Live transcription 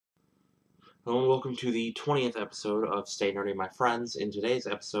Hello and welcome to the 20th episode of Stay Nerdy, My Friends. In today's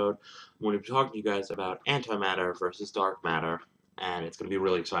episode, I'm going to be talking to you guys about antimatter versus dark matter, and it's going to be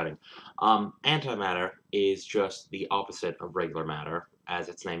really exciting. Antimatter is just the opposite of regular matter, as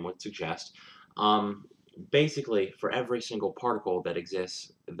its name would suggest. Um, Basically, for every single particle that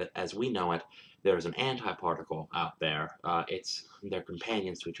exists as we know it, there's an antiparticle out there. They're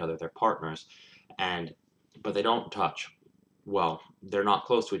companions to each other, they're partners, but they don't touch. Well, they're not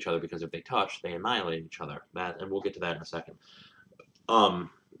close to each other because if they touch, they annihilate each other. And we'll get to that in a second. Um,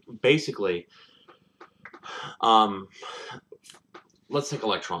 Basically, um, let's take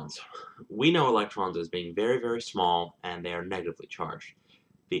electrons. We know electrons as being very, very small, and they are negatively charged.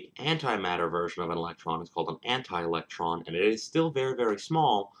 The antimatter version of an electron is called an anti-electron, and it is still very, very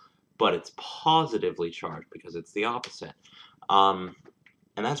small, but it's positively charged because it's the opposite. Um,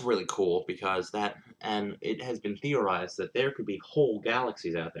 And that's really cool and it has been theorized that there could be whole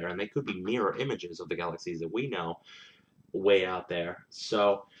galaxies out there, and they could be mirror images of the galaxies that we know way out there.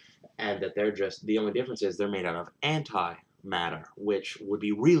 And that the only difference is they're made out of antimatter, which would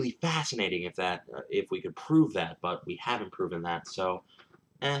be really fascinating if we could prove that, but we haven't proven that, so,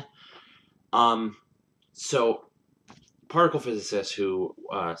 eh. Um, so particle physicists who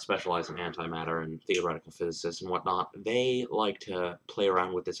specialize in antimatter and theoretical physicists and whatnot, they like to play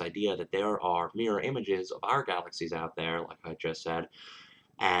around with this idea that there are mirror images of our galaxies out there, like I just said,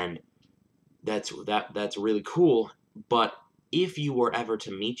 and that's really cool. But if you were ever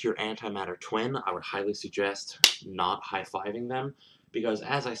to meet your antimatter twin, I would highly suggest not high-fiving them, because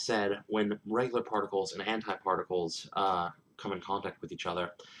as I said, when regular particles and antiparticles come in contact with each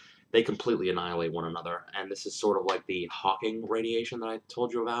other, they completely annihilate one another, and this is sort of like the Hawking radiation that I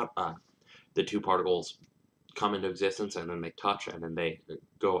told you about. The two particles come into existence, and then they touch, and then they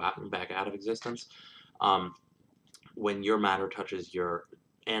go back out of existence. Um, when your matter touches your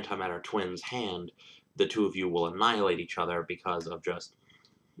antimatter twin's hand, the two of you will annihilate each other because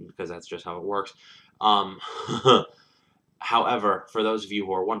that's just how it works. Um, However, for those of you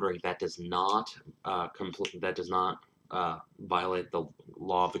who are wondering, that does not violate the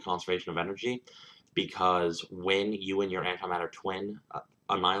law of the conservation of energy, because when you and your antimatter twin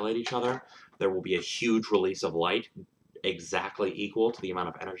annihilate each other, there will be a huge release of light exactly equal to the amount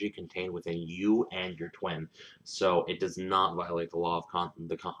of energy contained within you and your twin. So it does not violate the law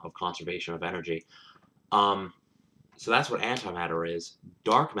of conservation of energy. Um, so that's what antimatter is.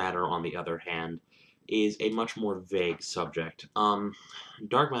 Dark matter, on the other hand, is a much more vague subject.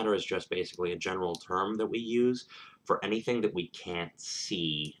 Dark matter is just basically a general term that we use for anything that we can't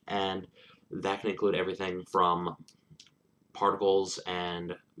see, and that can include everything from particles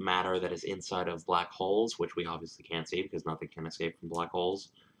and matter that is inside of black holes, which we obviously can't see because nothing can escape from black holes,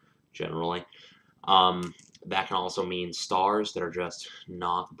 generally. That can also mean stars that are just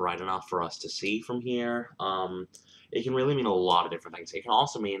not bright enough for us to see from here. It can really mean a lot of different things. It can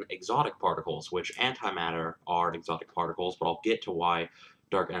also mean exotic particles, which antimatter are exotic particles, but I'll get to why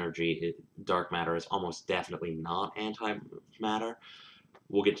dark matter is almost definitely not antimatter.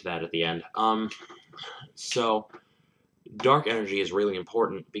 We'll get to that at the end. So dark energy is really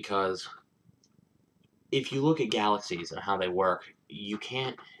important because if you look at galaxies and how they work,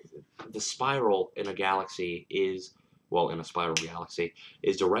 the spiral in a galaxy in a spiral galaxy,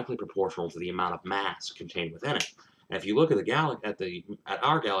 is directly proportional to the amount of mass contained within it. And if you look at at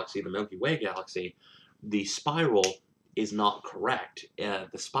our galaxy, the Milky Way galaxy, the spiral is not correct. The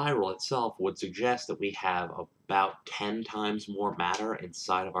spiral itself would suggest that we have about 10 times more matter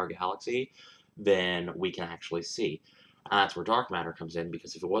inside of our galaxy than we can actually see. And that's where dark matter comes in,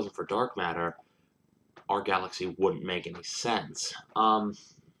 because if it wasn't for dark matter, our galaxy wouldn't make any sense.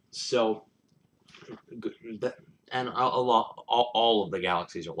 So, and all of the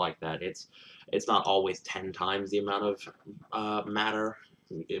galaxies are like that. It's not always 10 times the amount of matter.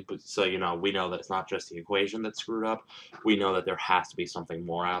 So, we know that it's not just the equation that's screwed up. We know that there has to be something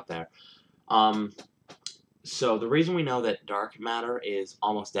more out there. Um, so the reason we know that dark matter is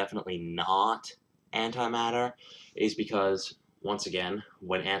almost definitely not antimatter is because, once again,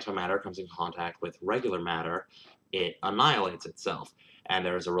 when antimatter comes in contact with regular matter, it annihilates itself, and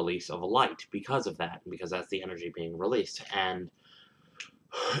there is a release of light because of that, because that's the energy being released. And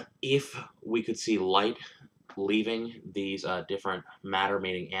if we could see light leaving these different matter,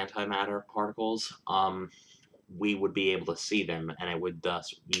 meaning antimatter particles, we would be able to see them, and it would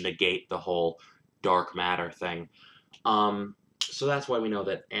thus negate the whole dark matter thing. So that's why we know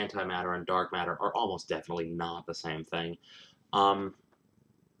that antimatter and dark matter are almost definitely not the same thing.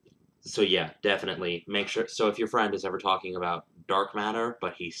 So yeah, definitely make sure. So if your friend is ever talking about dark matter,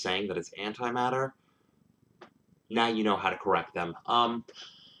 but he's saying that it's antimatter, now you know how to correct them.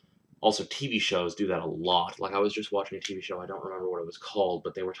 Also, TV shows do that a lot. Like, I was just watching a TV show, I don't remember what it was called,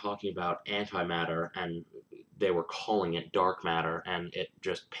 but they were talking about antimatter, and they were calling it dark matter, and it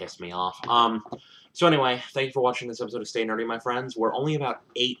just pissed me off. So anyway, thank you for watching this episode of Stay Nerdy, my friends. We're only about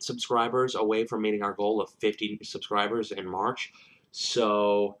 8 subscribers away from meeting our goal of 50 subscribers in March,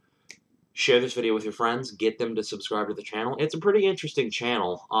 so share this video with your friends, get them to subscribe to the channel. It's a pretty interesting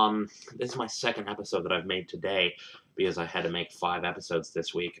channel. This is my second episode that I've made today, because I had to make 5 episodes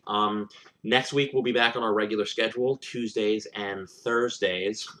this week. Next week we'll be back on our regular schedule, Tuesdays and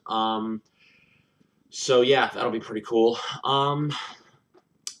Thursdays. So yeah, that'll be pretty cool.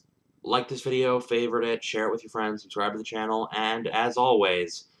 Like this video, favorite it, share it with your friends, subscribe to the channel, and as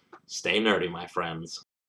always, stay nerdy, my friends.